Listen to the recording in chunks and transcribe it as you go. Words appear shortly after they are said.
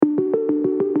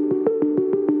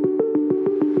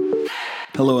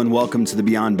Hello and welcome to the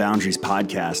Beyond Boundaries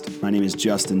podcast. My name is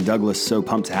Justin Douglas. So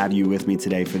pumped to have you with me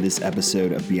today for this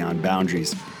episode of Beyond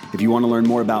Boundaries. If you want to learn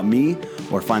more about me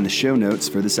or find the show notes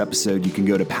for this episode, you can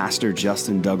go to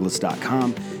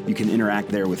pastorjustindouglas.com. You can interact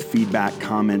there with feedback,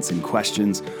 comments, and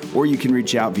questions, or you can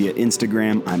reach out via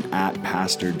Instagram. I'm at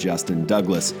Pastor Justin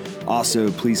Douglas. Also,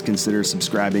 please consider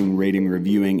subscribing, rating,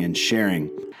 reviewing, and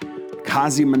sharing.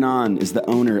 Kazi Manan is the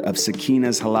owner of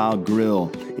Sakina's Halal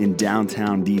Grill in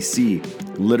downtown DC,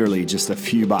 literally just a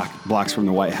few blocks from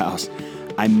the White House.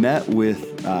 I met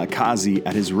with Kazi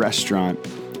at his restaurant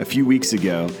a few weeks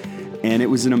ago, and it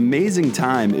was an amazing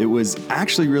time. It was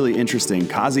actually really interesting.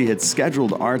 Kazi had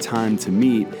scheduled our time to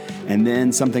meet, and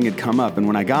then something had come up. And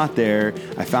when I got there,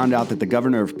 I found out that the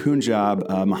governor of Punjab,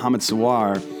 Mohammed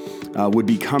Sawar, would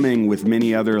be coming with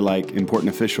many other important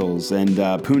officials. And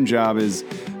Punjab is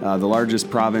the largest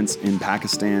province in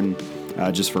Pakistan.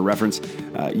 Just for reference,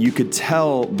 you could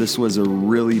tell this was a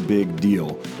really big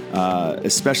deal,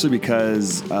 especially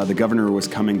because the governor was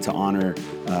coming to honor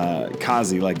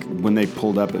Kazi. Like when they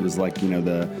pulled up, it was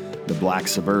the black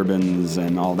Suburbans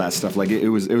and all that stuff. It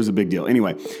was a big deal.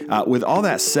 Anyway, with all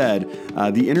that said,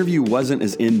 the interview wasn't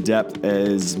as in-depth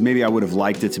as maybe I would have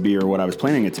liked it to be or what I was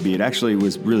planning it to be. It actually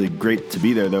was really great to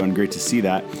be there, though, and great to see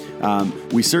that.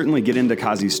 We certainly get into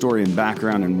Kazi's story and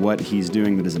background and what he's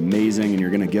doing that is amazing, and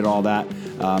you're going to get all that.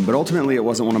 But ultimately, it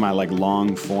wasn't one of my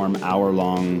long-form,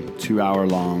 hour-long,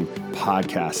 2-hour-long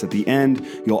podcasts. At the end,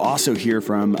 you'll also hear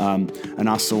from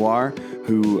Anas Sawar,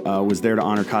 who was there to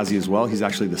honor Kazi as well. He's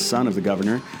actually the son of the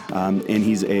governor, and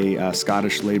he's a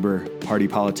Scottish Labour Party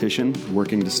politician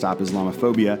working to stop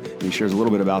Islamophobia, and he shares a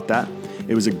little bit about that.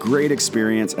 It was a great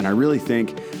experience, and I really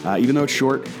think, even though it's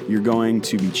short, you're going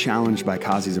to be challenged by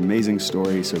Kazi's amazing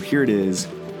story. So here it is,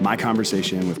 my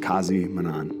conversation with Kazi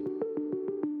Manan.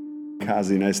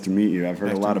 Kazi, nice to meet you. I've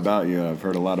heard a lot about you. I've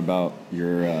heard a lot about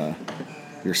your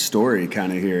story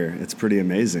kind of here. It's pretty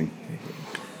amazing.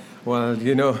 Well, are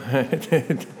we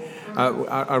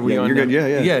on? You're good.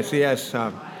 Yeah. Yes.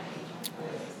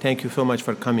 Thank you so much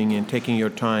for coming and taking your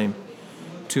time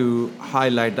to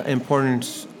highlight the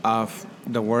importance of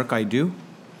the work I do.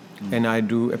 And I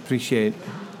do appreciate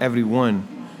everyone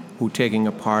who taking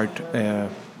a part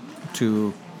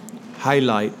to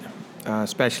highlight,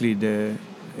 especially the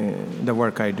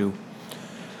work I do.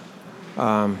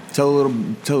 Tell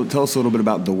us a little bit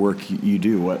about the work you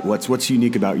do. What's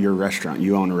unique about your restaurant?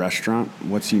 You own a restaurant.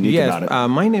 What's unique about it? Yes,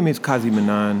 my name is Kazi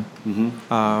Manan.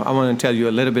 Mm-hmm. I want to tell you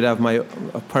a little bit of my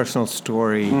personal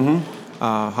story,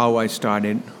 how I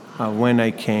started, when I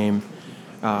came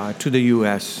to the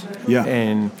U.S. Yeah,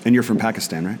 and you're from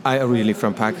Pakistan, right? I originally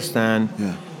from Pakistan.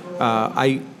 Yeah.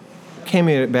 I came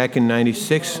here back in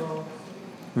 '96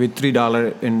 with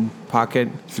 $3 in pocket.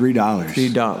 $3.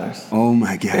 $3. Oh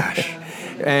my gosh.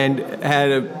 And had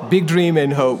a big dream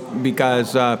and hope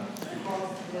because, I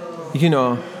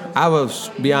was,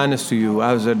 be honest to you,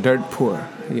 I was a dirt poor.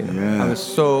 Yeah. I was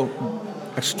so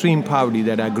extreme poverty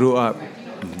that I grew up,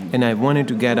 and I wanted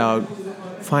to get out,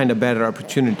 find a better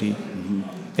opportunity.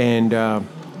 And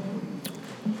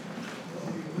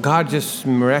God just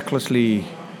miraculously,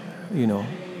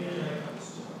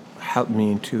 helped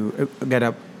me to get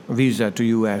a visa to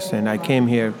U.S. And I came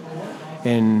here,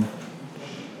 and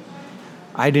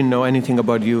I didn't know anything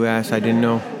about U.S. I didn't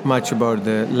know much about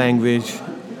the language.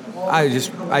 I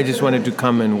just wanted to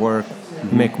come and work,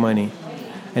 make money,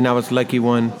 and I was lucky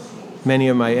one. Many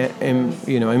of my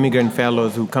immigrant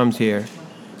fellows who comes here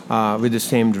with the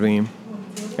same dream,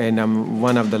 and I'm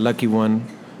one of the lucky one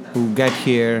who get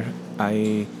here.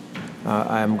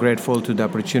 I'm grateful to the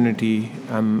opportunity.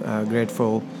 I'm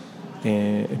grateful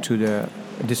to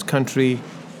this country,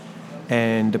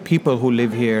 and the people who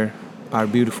live here are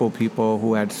beautiful people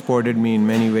who had supported me in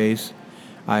many ways.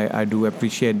 I do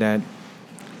appreciate that.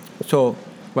 So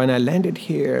when I landed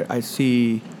here, I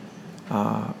see,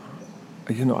 I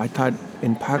thought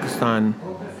in Pakistan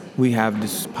we have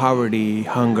this poverty,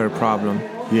 hunger problem.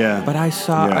 Yeah. But I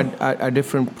saw a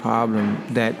different problem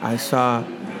that I saw.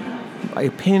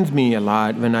 It pains me a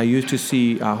lot when I used to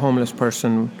see a homeless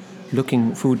person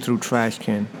looking food through trash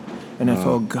can. And I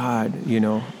thought, God,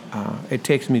 it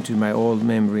takes me to my old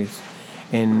memories.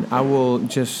 And I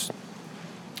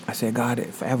say, God,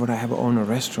 if ever I have own a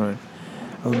restaurant,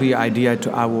 it would be an idea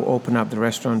I will open up the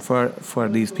restaurant for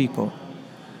these people.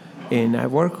 And I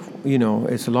work,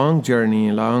 it's a long journey,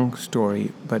 a long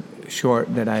story, but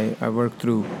short that I worked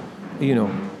through,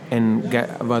 and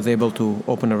was able to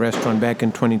open a restaurant back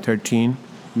in 2013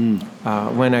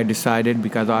 when I decided,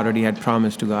 because I already had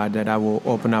promised to God that I will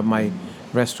open up my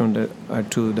restaurant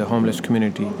to the homeless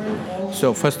community.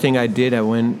 So first thing I did, I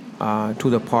went to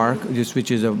the park, just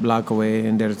which is a block away,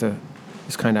 and there's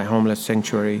this kind of homeless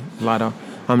sanctuary. A lot of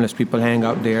homeless people hang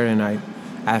out there, and I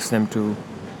ask them to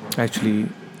actually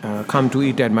come to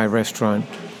eat at my restaurant.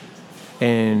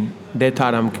 And they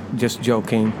thought I'm just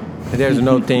joking. There's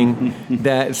no thing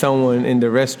that someone in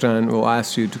the restaurant will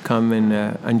ask you to come and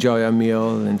enjoy a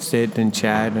meal and sit and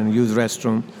chat and use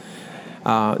restroom.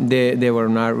 They were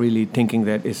not really thinking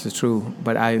that it's true,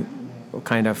 but I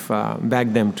kind of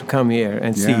begged them to come here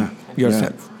and see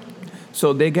yourself. Yeah.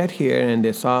 So they get here and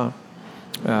they saw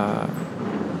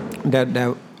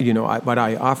that what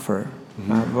I offer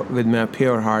with my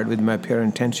pure heart, with my pure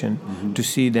intention, to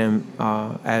see them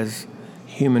as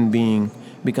human being.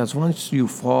 Because once you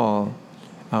fall,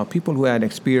 people who had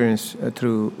experience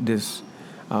through this,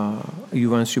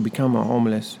 once you become a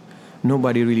homeless,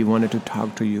 nobody really wanted to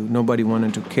talk to you. Nobody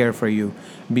wanted to care for you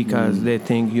because they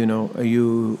think,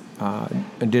 you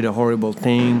did a horrible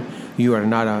thing. You are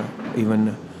not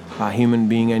even a human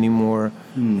being anymore.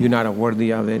 You're not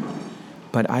worthy of it.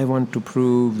 But I want to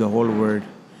prove the whole world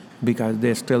because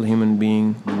they're still human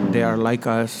beings. They are like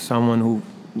us, someone who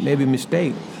maybe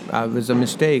was a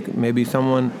mistake. Maybe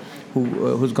someone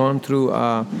who's gone through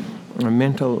a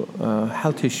mental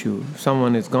health issue.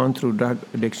 Someone has gone through drug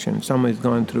addiction. Someone has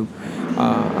gone through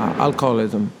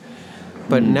alcoholism.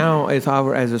 But now, as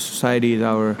a society,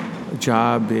 our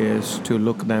job is to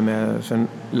look at them as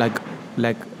like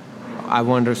I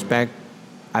want respect,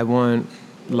 I want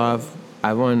love,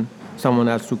 I want someone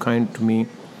else to kind to me.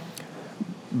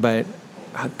 But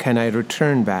how can I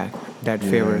return back that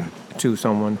favor to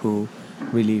someone who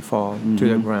really fall to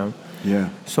the ground? Yeah.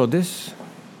 So this,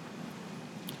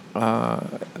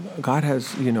 God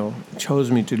has,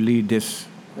 chose me to lead this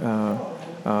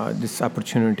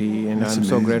opportunity, and That's I'm amazing.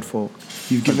 So grateful.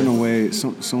 You've given away,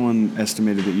 someone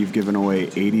estimated that you've given away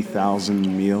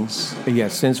 80,000 meals.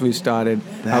 Yes, since we started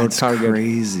our That's target.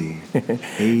 crazy.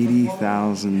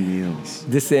 80,000 meals.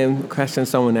 The same question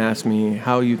someone asked me,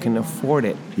 how you can afford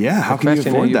it. Yeah, how can you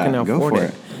afford that? Go for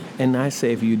it. And I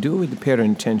say, if you do it with pure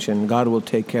intention, God will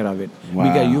take care of it. Wow.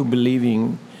 Because you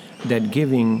believing that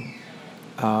giving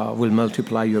will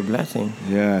multiply your blessing.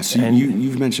 Yeah, so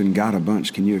you've mentioned God a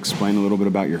bunch. Can you explain a little bit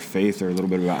about your faith or a little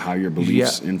bit about how your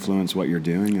beliefs influence what you're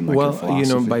doing and your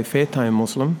philosophy? By faith I'm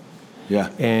Muslim. Yeah.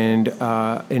 And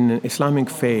in Islamic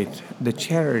faith, the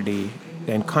charity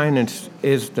and kindness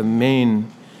is the main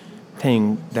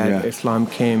thing that Islam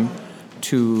came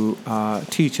to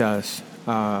teach us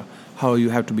how you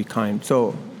have to be kind.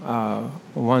 So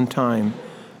one time,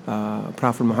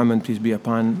 Prophet Muhammad, peace be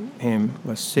upon him,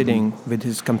 was sitting with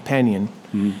his companion,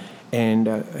 and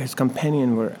his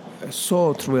companion were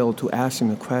so thrilled to ask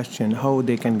him a question, how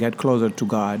they can get closer to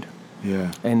God.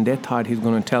 Yeah. And they thought he's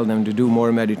going to tell them to do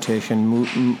more meditation,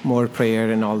 more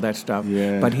prayer and all that stuff.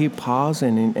 Yeah. But he paused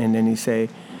and then he said,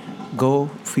 go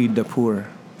feed the poor.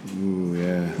 Ooh,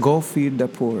 yeah. Go feed the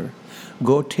poor.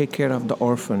 Go take care of the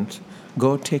orphans.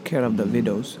 Go take care of the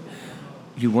widows.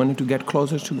 You wanted to get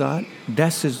closer to God?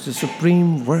 That is the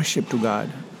supreme worship to God,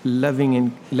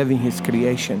 loving His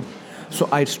creation. So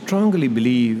I strongly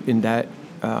believe in that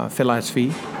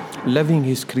philosophy. Loving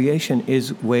His creation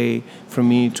is way for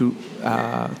me to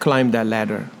climb that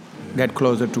ladder, get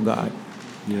closer to God.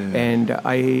 Yeah. And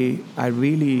I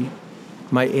really,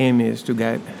 my aim is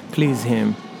to please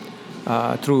Him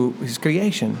through His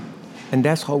creation. And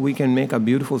that's how we can make a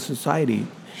beautiful society.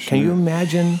 Sure. Can you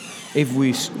imagine if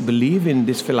we believe in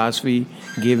this philosophy,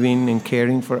 giving and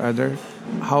caring for others,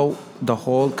 how the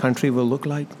whole country will look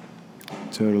like?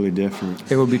 Totally different.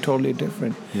 It will be totally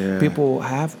different. Yeah. People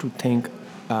have to think,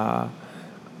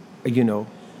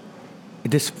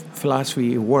 this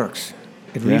philosophy works.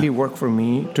 It really worked for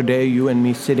me. Today, you and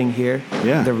me sitting here,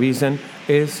 the reason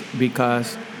is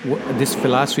because this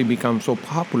philosophy becomes so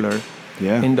popular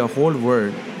in the whole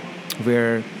world,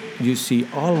 where you see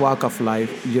all walk of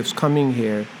life just coming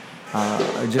here.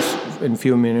 Just in a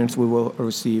few minutes, we will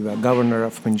receive a governor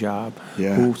of Punjab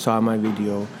who saw my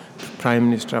video, Prime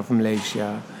Minister of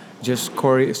Malaysia, just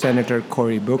Senator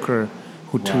Cory Booker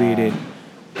who tweeted.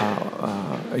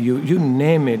 You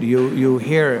name it. You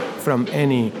hear from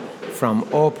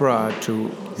Oprah to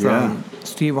from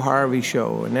Steve Harvey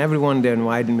show, and everyone they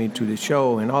invited me to the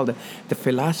show, and all the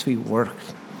philosophy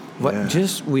works. But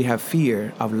just we have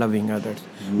fear of loving others.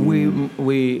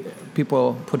 We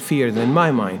people put fears in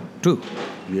my mind too.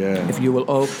 Yeah. If you will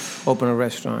open a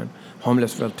restaurant,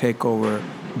 homeless will take over.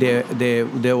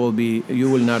 There will be. You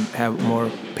will not have more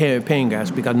paying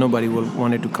guests because nobody will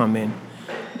wanted to come in.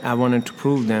 I wanted to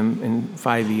prove them in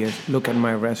 5 years. Look at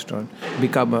my restaurant.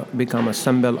 Become a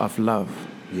symbol of love.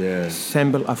 Yeah.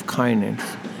 Symbol of kindness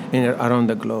around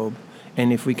the globe.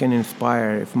 And if we can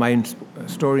inspire, if my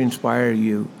story inspire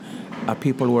you,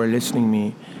 people who are listening to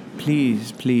me,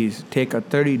 please take a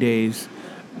 30 days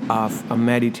of a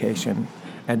meditation.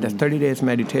 And the 30 days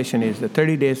meditation is the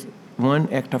 30 days,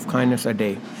 one act of kindness a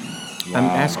day. Wow. I'm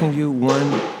asking you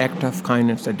one act of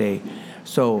kindness a day.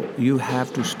 So you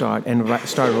have to start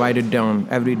write it down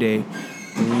every day.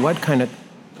 What kind of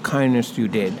kindness you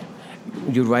did?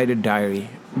 You write a diary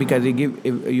because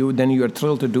then you are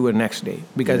thrilled to do it next day.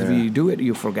 Because if you do it,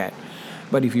 you forget.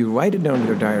 But if you write it down in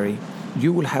your diary,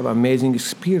 you will have amazing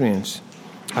experience.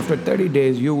 After 30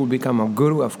 days, you will become a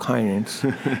guru of kindness,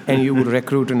 and you will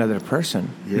recruit another person.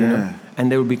 Yeah. And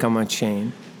they will become a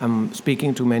chain. I'm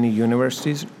speaking to many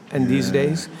universities and these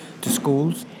days, to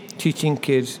schools, teaching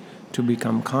kids to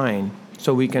become kind,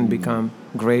 so we can become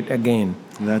great again.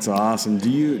 That's awesome. Do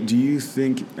you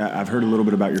think, I've heard a little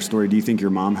bit about your story, do you think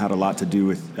your mom had a lot to do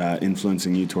with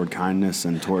influencing you toward kindness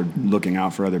and toward looking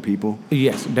out for other people?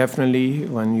 Yes, definitely.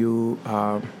 When you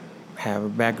have a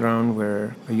background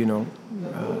where,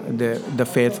 the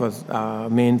faith was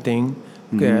main thing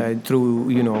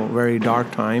through, very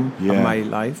dark time of my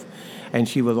life. And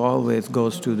she was always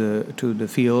goes to the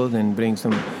field and brings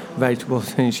some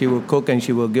vegetables, and she will cook and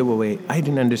she will give away. I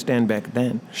didn't understand back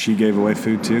then. She gave away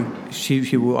food too?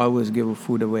 She will always give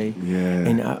food away. Yeah.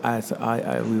 And I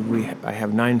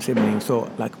have 9 siblings, so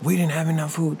like we didn't have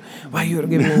enough food. Why you are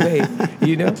giving away?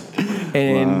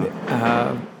 And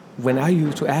when I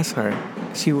used to ask her,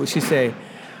 she say,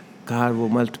 God will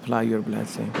multiply your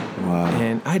blessing. Wow.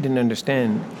 And I didn't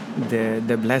understand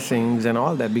the blessings and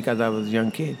all that because I was a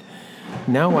young kid.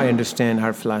 Now I understand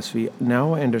her philosophy.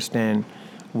 Now I understand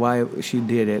why she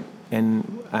did it. And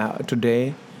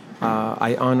today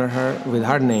I honor her with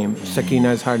her name.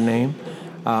 Sakina is her name.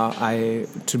 I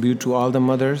tribute to all the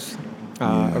mothers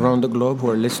around the globe who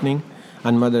are listening.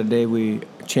 On Mother's Day, we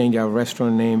change our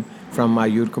restaurant name from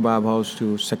Mayur Kebab House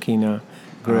to Sakina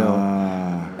Grill.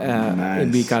 Nice.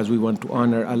 Because we want to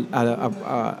honor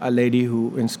a lady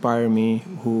who inspired me,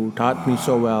 who taught me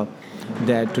so well,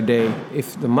 that today,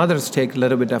 if the mothers take a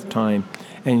little bit of time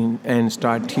and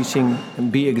start teaching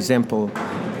and be example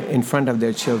in front of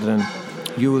their children,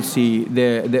 you will see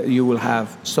you will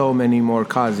have so many more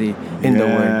Qazi in the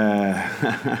world.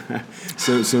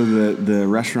 So the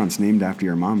restaurant's named after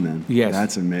your mom then? Yes.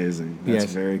 That's amazing. That's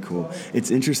very cool.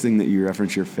 It's interesting that you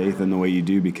reference your faith in the way you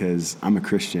do, because I'm a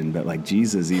Christian, but like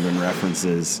Jesus even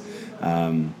references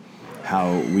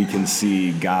how we can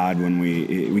see God when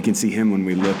we can see Him when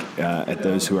we look at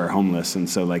those who are homeless. And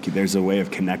so like there's a way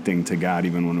of connecting to God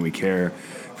even when we care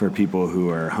for people who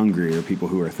are hungry or people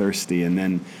who are thirsty. And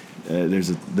then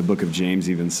the book of James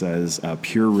even says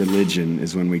pure religion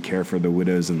is when we care for the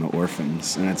widows and the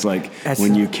orphans. And it's like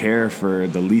when you care for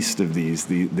the least of these,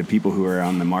 the people who are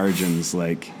on the margins,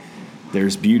 like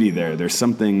there's beauty there. There's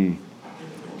something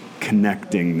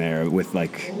connecting there with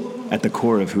like at the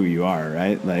core of who you are,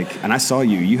 right? Like, and I saw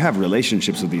you have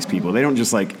relationships with these people. They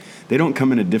don't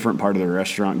come in a different part of the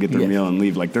restaurant, get their meal and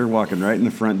leave. Like they're walking right in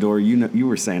the front door. You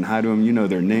were saying hi to them,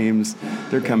 their names,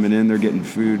 they're coming in, they're getting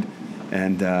food.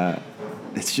 And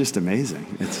it's just amazing.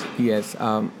 Yes.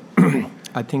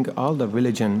 I think all the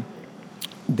religion,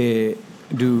 they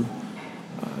do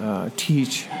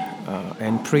teach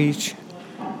and preach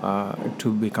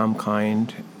to become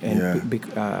kind and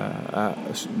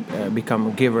become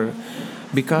a giver,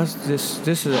 because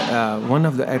this is one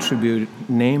of the attribute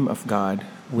name of God,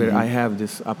 where I have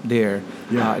this up there,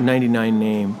 99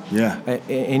 name.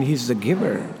 And He's the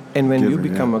giver. And when you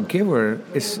become a giver,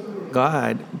 it's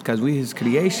God, because we His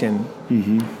creation,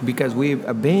 because we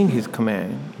obeying His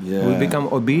command, we become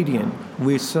obedient.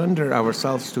 We surrender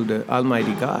ourselves to the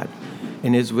Almighty God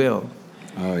in His will.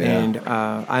 And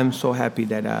I'm so happy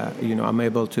that I'm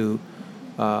able to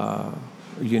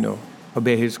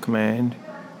obey His command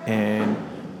and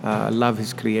love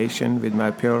His creation with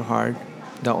my pure heart.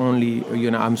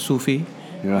 I'm Sufi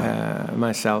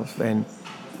myself, and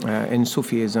in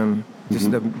Sufism, this is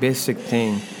the basic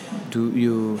thing.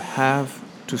 You have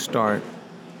to start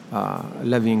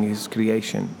loving His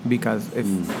creation, because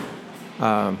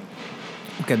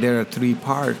because there are 3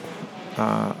 parts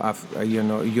of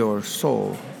your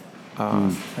soul.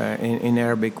 In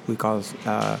Arabic we call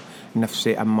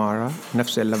nafs ammara,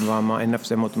 nafs lawwama, and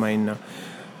nafs mutmainna.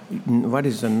 What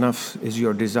is the nafs is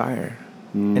your desire,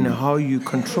 and how you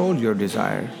control your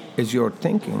desire is your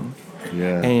thinking.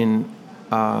 And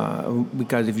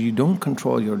because if you don't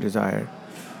control your desire,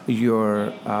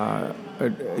 your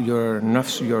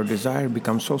nafs, your desire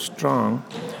becomes so strong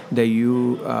that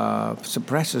you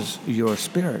suppresses your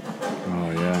spirit.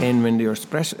 And when your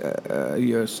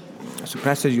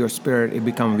suppresses your spirit, it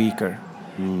becomes weaker.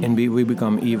 and we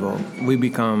become evil. We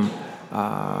become,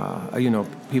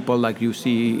 people like you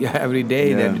see every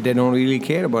day that they don't really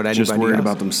care about anybody Just worried else.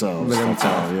 about themselves. With That's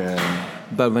themselves. all, yeah.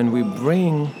 But when we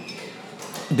bring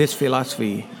this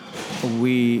philosophy,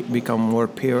 we become more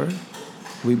pure.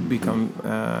 We become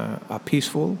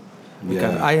peaceful.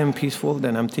 Because I am peaceful,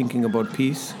 then I'm thinking about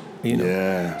peace.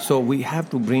 Yeah. So we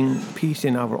have to bring peace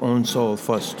in our own soul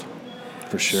first.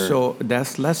 For sure. So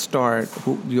let's start.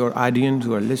 Your audience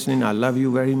who are listening, I love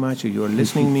you very much. You're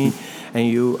listening to me,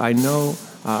 and I know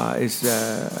is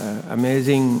an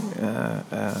amazing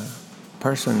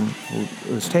person who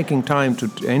is taking time to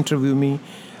interview me.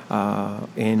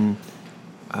 And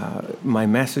my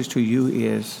message to you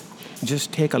is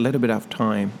just take a little bit of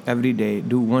time every day.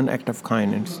 Do one act of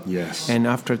kindness. Yes. And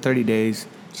after 30 days,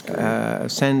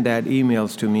 send that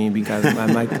emails to me because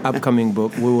my upcoming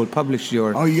book, we will publish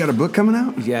your... Oh, you got a book coming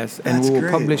out? Yes, and That's we will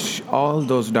great. publish all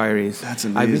those diaries. That's I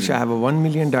amazing. wish I have 1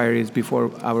 million diaries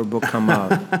before our book come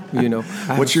out.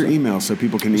 What's your email so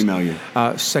people can email you?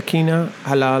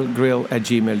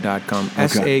 SakinaHalalGrill@gmail.com.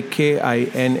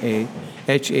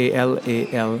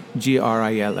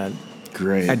 SakinaHalalGrill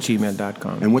Great.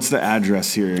 @gmail.com. And what's the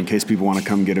address here in case people want to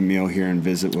come get a meal here and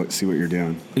visit, see what you're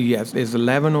doing? Yes, it's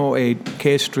 1108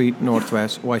 K Street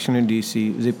Northwest, Washington,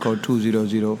 D.C., zip code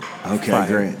 20005. Okay,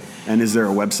 great. And is there a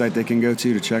website they can go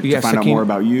to check Yes, to find out more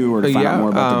about you or to find out more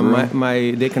about the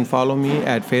brew? They can follow me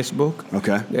at Facebook.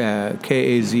 Okay.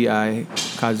 Kazi,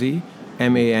 Kazi,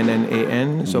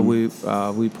 Mannan. So we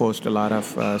post a lot of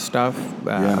stuff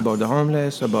about the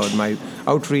homeless, about my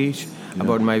outreach,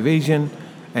 about my vision.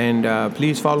 And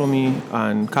please follow me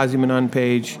on Kazi Mannan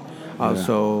page,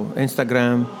 also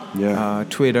Instagram,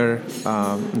 Twitter.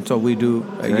 So we do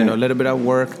a little bit of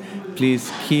work. Please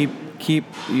keep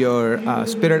your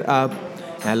spirit up.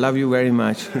 I love you very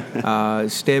much.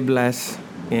 Stay blessed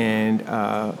and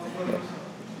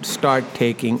start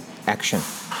taking action.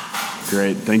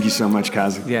 Great. Thank you so much,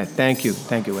 Kazi. Yeah, thank you.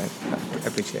 Thank you, Ed. I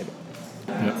appreciate it.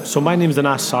 Yeah. So my name is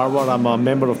Anas Sarwar. I'm a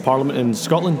Member of Parliament in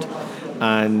Scotland,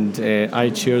 and I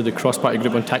chair the cross-party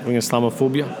group on tackling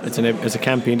Islamophobia. It's a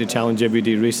campaign to challenge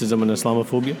everyday racism and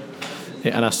Islamophobia.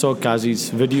 And I saw Kazi's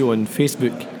video on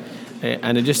Facebook,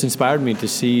 and it just inspired me to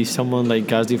see someone like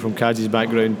Kazi from Kazi's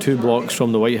background, 2 blocks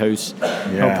from the White House,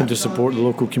 helping to support the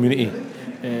local community.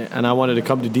 And I wanted to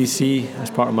come to DC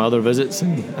as part of my other visits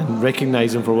and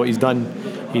recognise him for what he's done.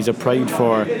 He's a pride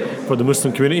for the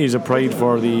Muslim community, he's a pride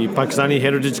for the Pakistani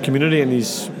heritage community, and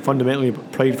he's fundamentally a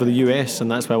pride for the US, and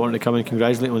that's why I wanted to come and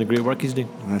congratulate him on the great work he's doing.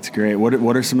 That's great.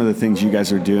 What are some of the things you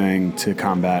guys are doing to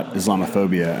combat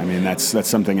Islamophobia? I mean, that's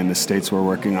something in the States we're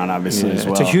working on, obviously, as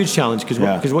well. It's a huge challenge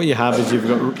because what you have is you've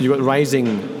got rising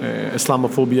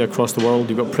Islamophobia across the world.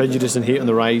 You've got prejudice and hate on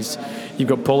the rise. You've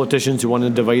got politicians who want to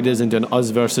divide us into an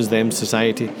us versus them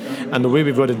society. And the way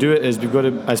we've got to do it is we've got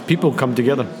to, as people, come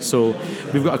together. So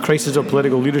we've got a crisis of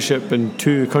political leadership in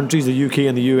 2 countries, the UK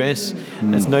and the US.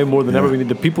 It's now more than ever. We need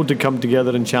the people to come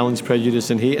together and challenge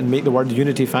prejudice and hate and make the word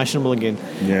unity fashionable again.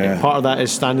 And part of that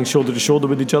is standing shoulder to shoulder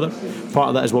with each other. Part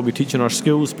of that is what we teach in our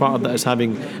schools. Part of that is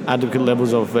having adequate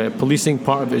levels of policing.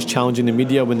 Part of it is challenging the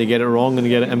media when they get it wrong and they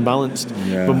get it imbalanced.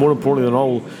 But more importantly than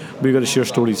all, we've got to share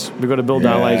stories. We've got to build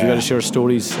allies. We've got to share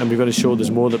stories, and we've got to show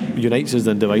there's more that unites us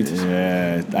than divides us.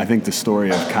 Yeah, I think the story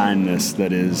of kindness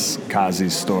that is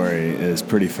Kazi's story is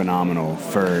pretty phenomenal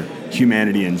for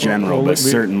humanity in general, but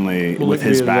certainly with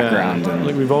his background.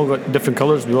 We've all got different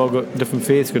colours, we've all got different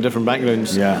faiths, got different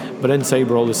backgrounds, but inside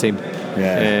we're all the same.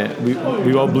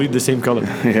 We all bleed the same colour.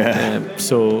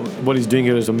 So what he's doing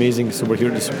here is amazing, so we're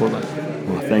here to support that.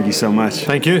 Well, thank you so much.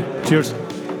 Thank you. Cheers.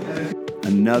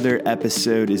 Another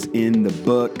episode is in the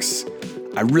books.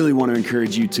 I really want to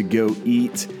encourage you to go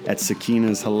eat at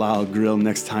Sakina's Halal Grill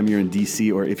next time you're in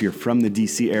DC, or if you're from the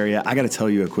DC area. I got to tell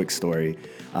you a quick story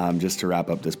just to wrap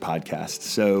up this podcast.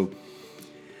 So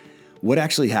what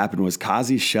actually happened was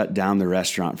Kazi shut down the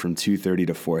restaurant from 2:30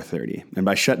 to 4:30. And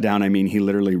by shut down, I mean he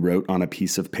literally wrote on a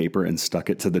piece of paper and stuck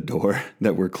it to the door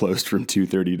that we're closed from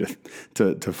 2:30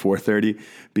 to 4:30,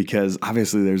 because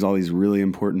obviously there's all these really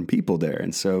important people there.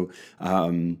 And so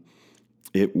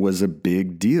it was a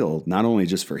big deal, not only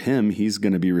just for him. He's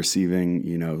going to be receiving,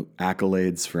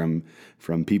 accolades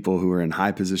from people who are in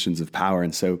high positions of power.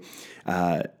 And so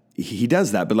he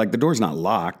does that, but the door's not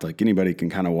locked. Anybody can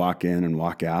kind of walk in and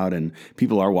walk out, and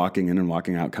people are walking in and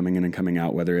walking out, coming in and coming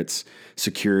out, whether it's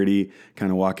security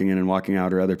kind of walking in and walking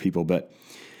out or other people. But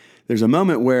there's a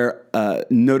moment where a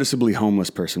noticeably homeless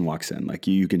person walks in.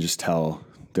 You can just tell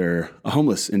they're a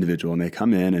homeless individual, and they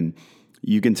come in, and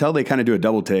you can tell they kind of do a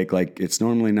double take. Like, it's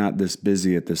normally not this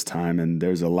busy at this time, and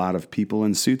there's a lot of people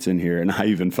in suits in here. And I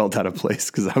even felt out of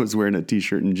place because I was wearing a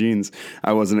t-shirt and jeans.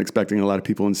 I wasn't expecting a lot of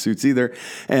people in suits either.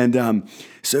 And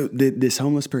so this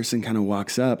homeless person kind of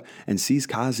walks up and sees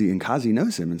Kazi, and Kazi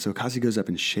knows him. And so Kazi goes up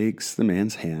and shakes the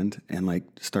man's hand and like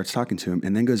starts talking to him,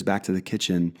 and then goes back to the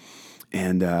kitchen.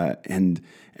 And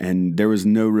there was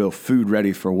no real food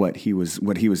ready for what he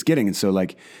was getting. And so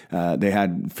like, they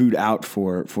had food out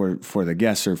for the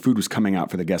guests, or food was coming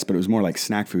out for the guests, but it was more like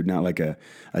snack food, not like a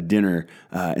dinner.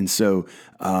 And so,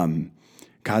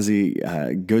 Kazi,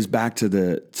 goes back to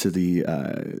the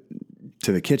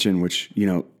kitchen, which, you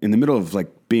know, in the middle of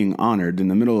like being honored, in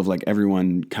the middle of like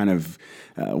everyone kind of,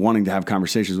 wanting to have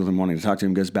conversations with him, wanting to talk to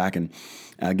him, goes back and,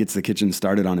 gets the kitchen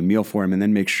started on a meal for him, and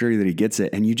then makes sure that he gets it.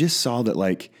 And you just saw that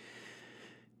like,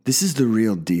 this is the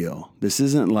real deal. This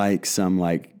isn't like some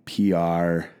like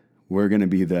PR, we're going to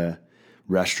be the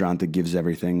restaurant that gives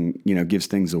everything, you know, gives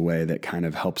things away that kind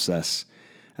of helps us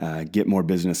get more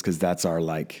business because that's our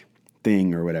like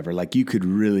thing or whatever. Like, you could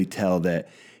really tell that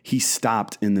he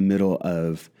stopped in the middle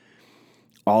of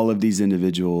all of these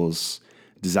individuals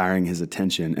desiring his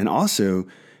attention. And also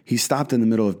he stopped in the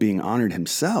middle of being honored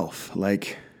himself,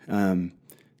 like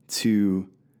to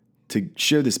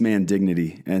show this man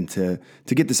dignity and to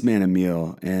get this man a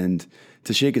meal and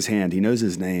to shake his hand. He knows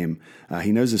his name.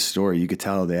 He knows his story. You could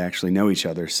tell they actually know each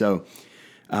other. So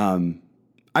I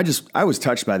was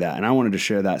touched by that, and I wanted to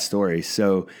share that story.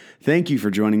 So thank you for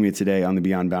joining me today on the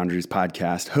Beyond Boundaries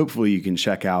podcast. Hopefully you can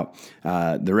check out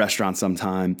the restaurant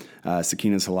sometime,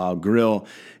 Sakina's Halal Grill.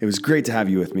 It was great to have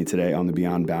you with me today on the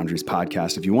Beyond Boundaries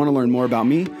podcast. If you want to learn more about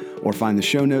me or find the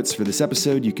show notes for this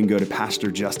episode, you can go to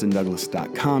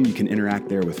PastorJustinDouglas.com. You can interact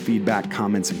there with feedback,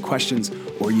 comments, and questions,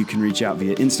 or you can reach out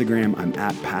via Instagram. I'm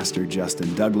at Pastor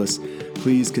Justin Douglas.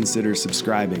 Please consider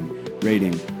subscribing,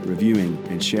 rating, reviewing,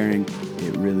 and sharing.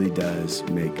 It really does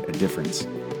make a difference.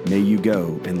 May you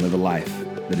go and live a life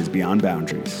that is beyond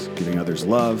boundaries, giving others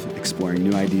love, exploring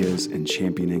new ideas, and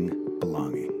championing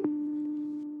belonging.